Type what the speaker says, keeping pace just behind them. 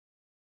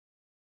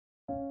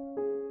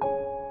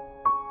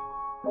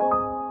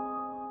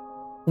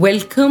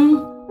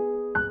Welcome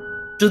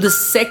to the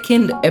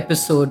second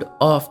episode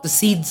of the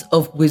Seeds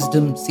of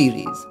Wisdom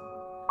series.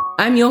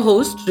 I'm your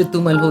host,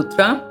 Ritu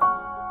Malhotra.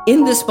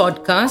 In this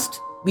podcast,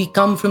 we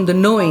come from the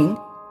knowing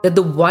that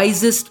the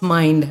wisest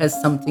mind has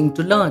something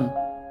to learn.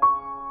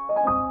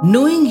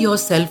 Knowing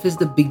yourself is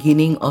the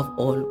beginning of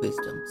all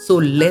wisdom. So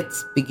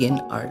let's begin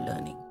our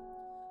learning.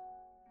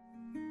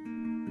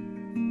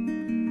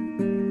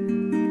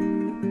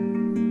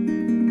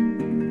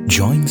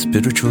 Join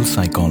spiritual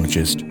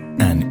psychologist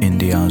and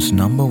India's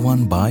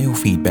 #1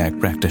 biofeedback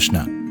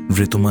practitioner,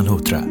 Ritu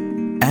Malhotra,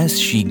 as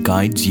she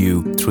guides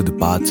you through the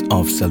paths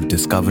of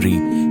self-discovery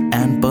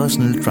and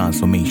personal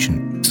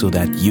transformation so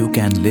that you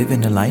can live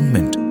in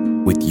alignment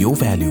with your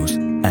values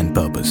and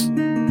purpose.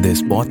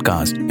 This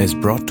podcast is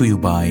brought to you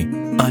by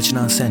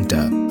Ajna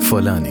Center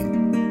for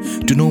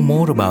Learning. To know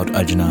more about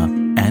Ajna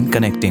and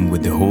connecting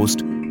with the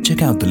host,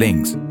 check out the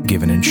links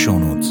given in show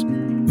notes.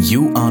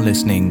 You are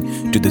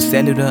listening to the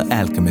Cellular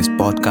Alchemist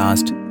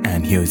podcast,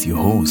 and here's your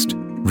host,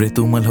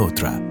 Ritu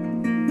Malhotra.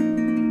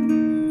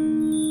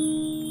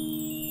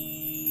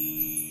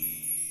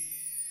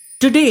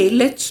 Today,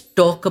 let's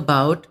talk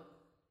about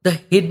the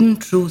hidden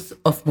truth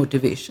of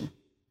motivation.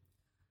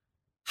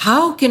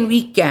 How can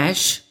we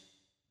cash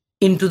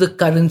into the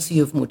currency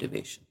of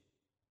motivation?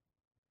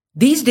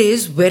 These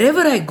days,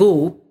 wherever I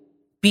go,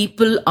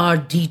 people are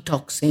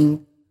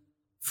detoxing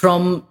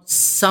from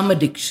some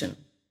addiction,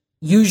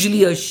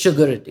 usually a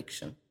sugar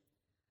addiction.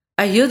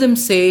 I hear them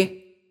say,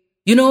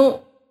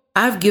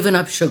 I've given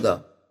up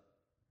sugar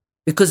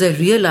because I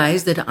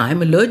realize that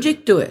I'm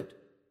allergic to it.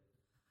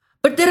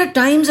 But there are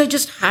times I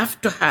just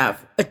have to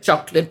have a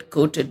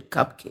chocolate-coated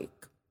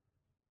cupcake.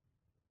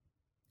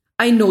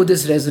 I know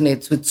this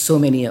resonates with so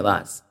many of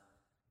us.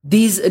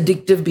 These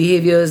addictive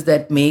behaviors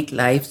that make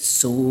life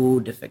so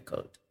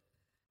difficult,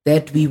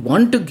 that we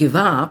want to give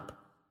up,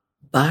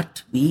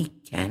 but we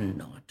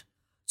cannot.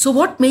 So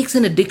what makes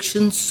an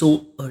addiction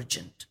so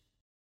urgent?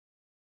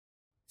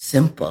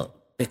 Simple,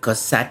 because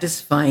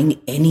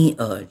satisfying any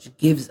urge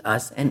gives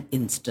us an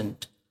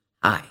instant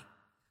high.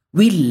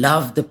 We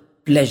love the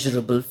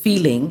pleasurable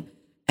feeling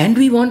and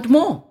we want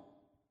more.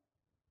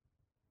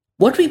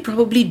 What we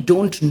probably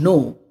don't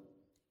know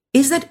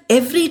is that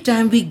every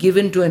time we give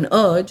in to an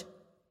urge,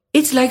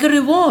 it's like a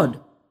reward.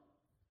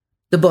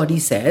 The body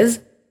says,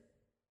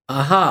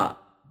 aha,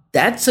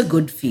 that's a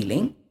good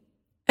feeling,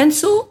 and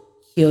so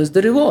here's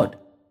the reward.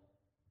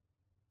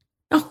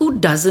 Now, who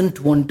doesn't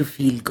want to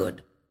feel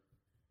good?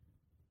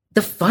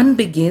 The fun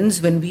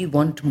begins when we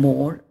want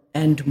more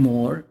and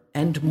more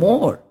and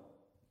more.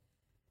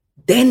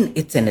 Then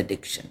it's an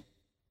addiction.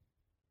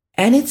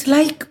 And it's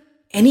like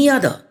any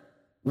other,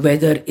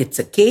 whether it's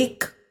a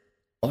cake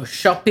or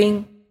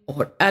shopping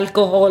or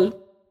alcohol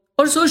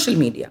or social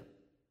media.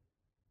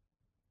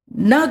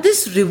 Now,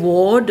 this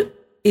reward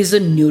is a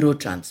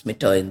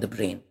neurotransmitter in the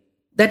brain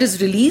that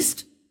is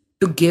released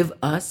to give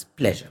us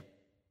pleasure.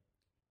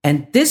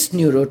 And this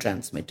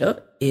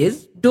neurotransmitter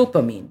is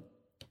dopamine,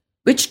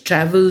 which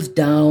travels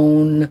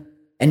down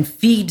and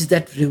feeds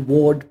that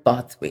reward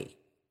pathway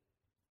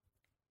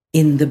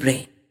in the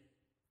brain.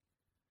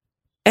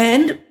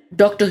 And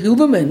Dr.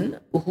 Huberman,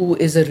 who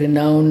is a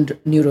renowned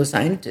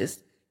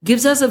neuroscientist,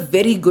 gives us a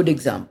very good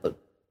example.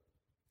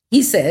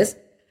 He says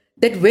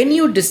that when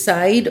you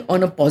decide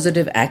on a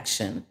positive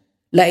action,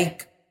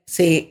 like,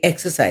 say,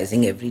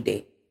 exercising every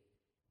day,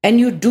 and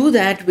you do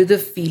that with a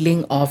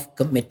feeling of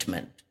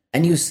commitment,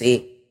 and you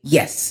say,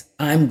 yes,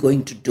 I'm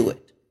going to do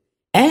it,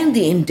 and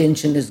the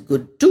intention is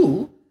good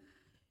too,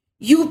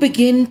 you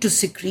begin to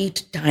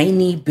secrete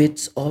tiny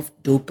bits of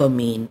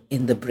dopamine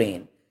in the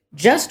brain,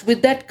 just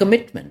with that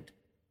commitment.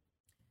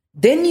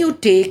 Then you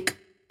take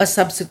a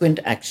subsequent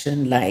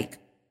action like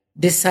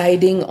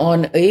deciding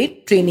on a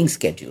training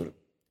schedule,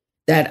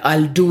 that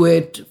I'll do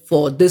it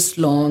for this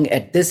long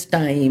at this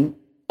time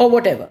or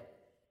whatever.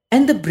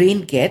 And the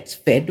brain gets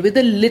fed with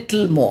a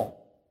little more.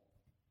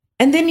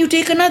 And then you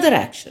take another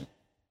action,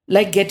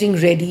 like getting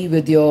ready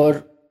with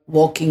your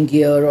walking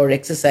gear or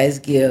exercise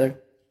gear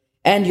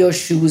and your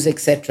shoes,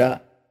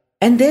 etc.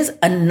 And there's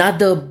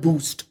another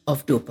boost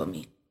of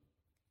dopamine.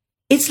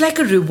 It's like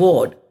a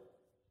reward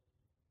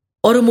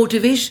or a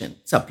motivation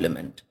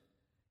supplement.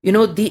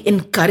 The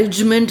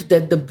encouragement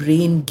that the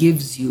brain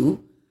gives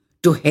you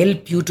to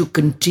help you to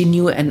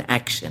continue an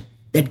action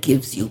that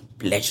gives you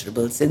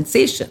pleasurable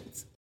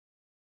sensations.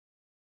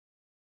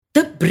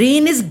 The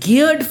brain is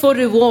geared for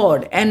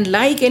reward, and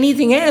like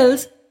anything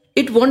else,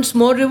 it wants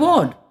more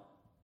reward.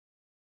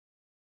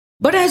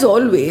 But as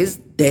always,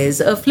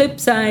 there's a flip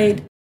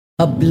side.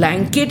 A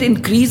blanket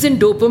increase in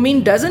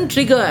dopamine doesn't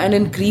trigger an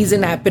increase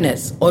in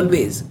happiness,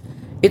 always.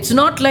 It's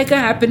not like a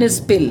happiness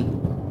pill.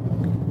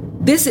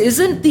 This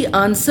isn't the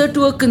answer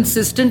to a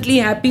consistently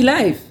happy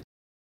life.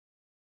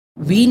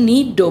 We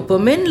need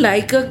dopamine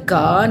like a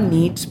car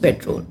needs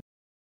petrol.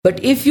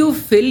 But if you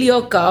fill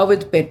your car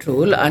with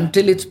petrol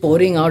until it's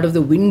pouring out of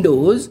the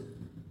windows,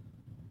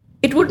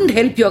 it wouldn't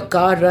help your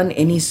car run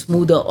any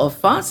smoother or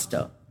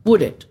faster,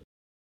 would it?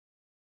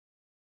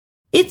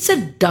 It's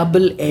a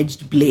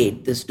double-edged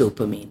blade, this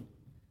dopamine.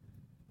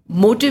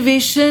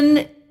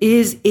 motivation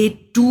is a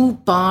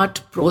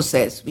two-part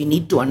process. We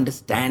need to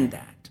understand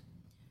that.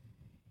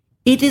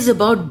 It is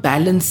about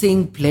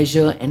balancing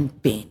pleasure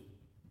and pain.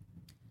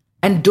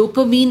 And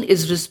dopamine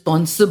is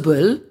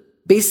responsible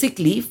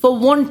basically for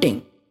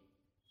wanting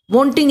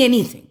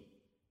anything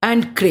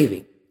and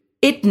craving.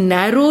 It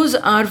narrows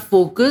our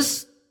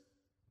focus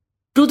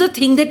to the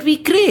thing that we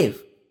crave.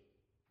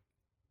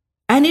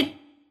 And it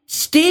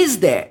stays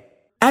there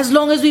as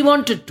long as we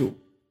want it to.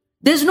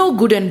 There's no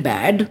good and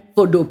bad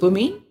for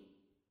dopamine.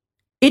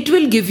 It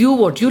will give you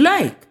what you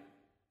like.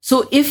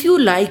 So if you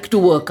like to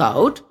work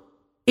out,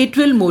 it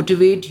will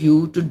motivate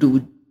you to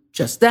do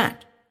just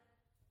that.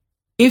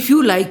 If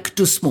you like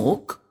to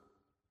smoke,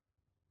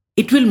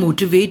 it will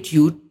motivate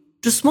you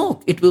to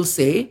smoke. It will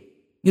say,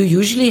 you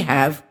usually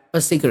have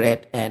a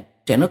cigarette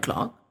at 10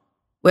 o'clock.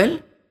 Well,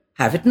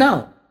 have it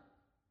now.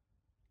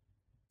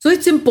 So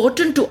it's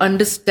important to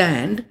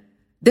understand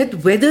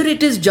that whether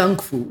it is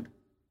junk food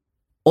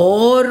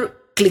or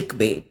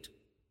clickbait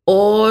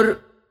or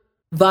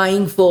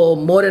vying for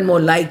more and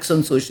more likes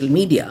on social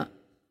media,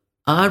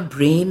 our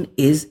brain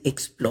is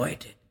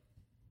exploited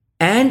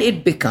and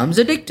it becomes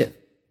addictive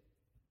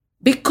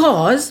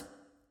because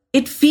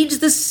it feeds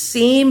the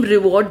same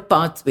reward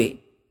pathway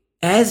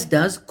as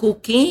does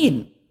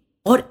cocaine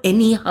or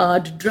any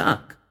hard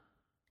drug.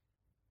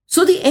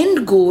 So the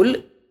end goal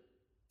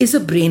is a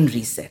brain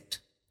reset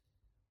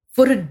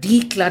for a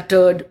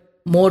decluttered,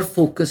 more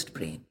focused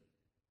brain.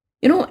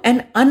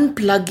 An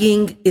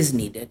unplugging is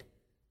needed,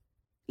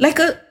 like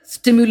a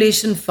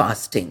stimulation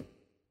fasting,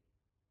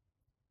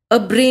 a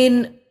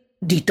brain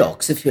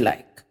detox, if you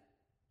like.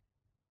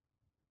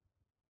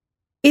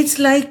 It's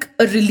like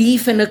a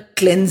relief and a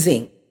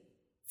cleansing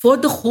for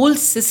the whole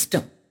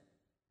system.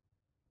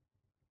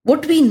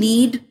 What we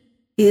need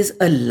is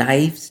a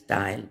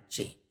lifestyle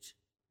change,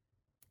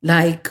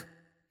 like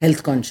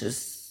health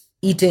conscious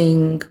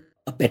eating,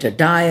 a better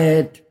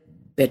diet,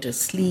 better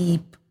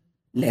sleep,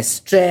 less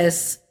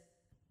stress,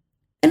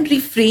 and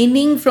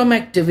refraining from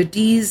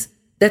activities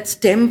that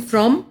stem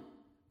from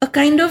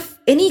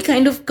any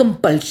kind of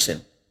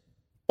compulsion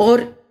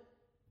or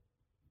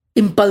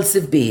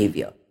impulsive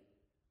behavior.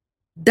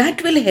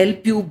 That will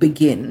help you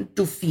begin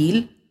to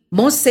feel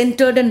more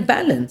centered and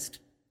balanced.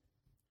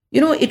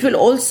 It will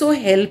also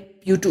help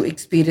you to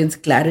experience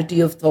clarity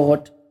of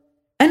thought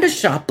and a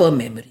sharper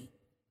memory,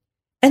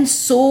 and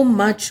so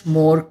much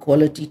more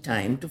quality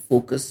time to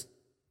focus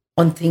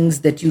on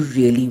things that you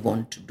really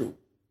want to do.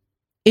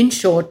 In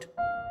short,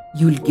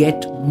 you'll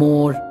get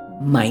more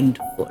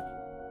mindful.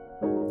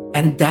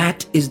 And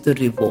that is the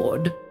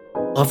reward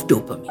of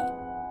dopamine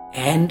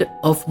and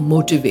of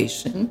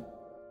motivation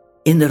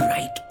in the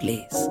right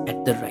place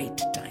at the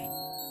right time.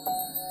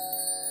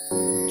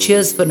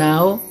 Cheers for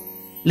now.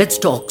 Let's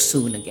talk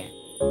soon again.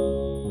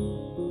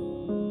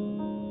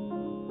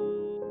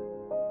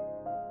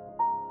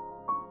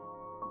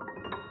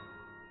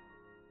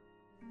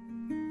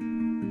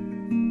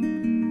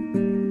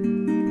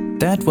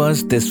 That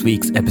was this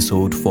week's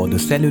episode for the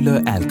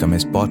Cellular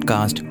Alchemist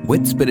podcast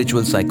with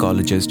spiritual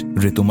psychologist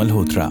Ritu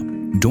Malhotra.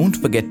 Don't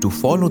forget to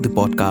follow the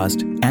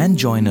podcast and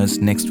join us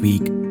next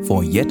week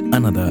for yet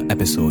another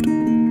episode.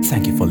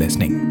 Thank you for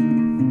listening.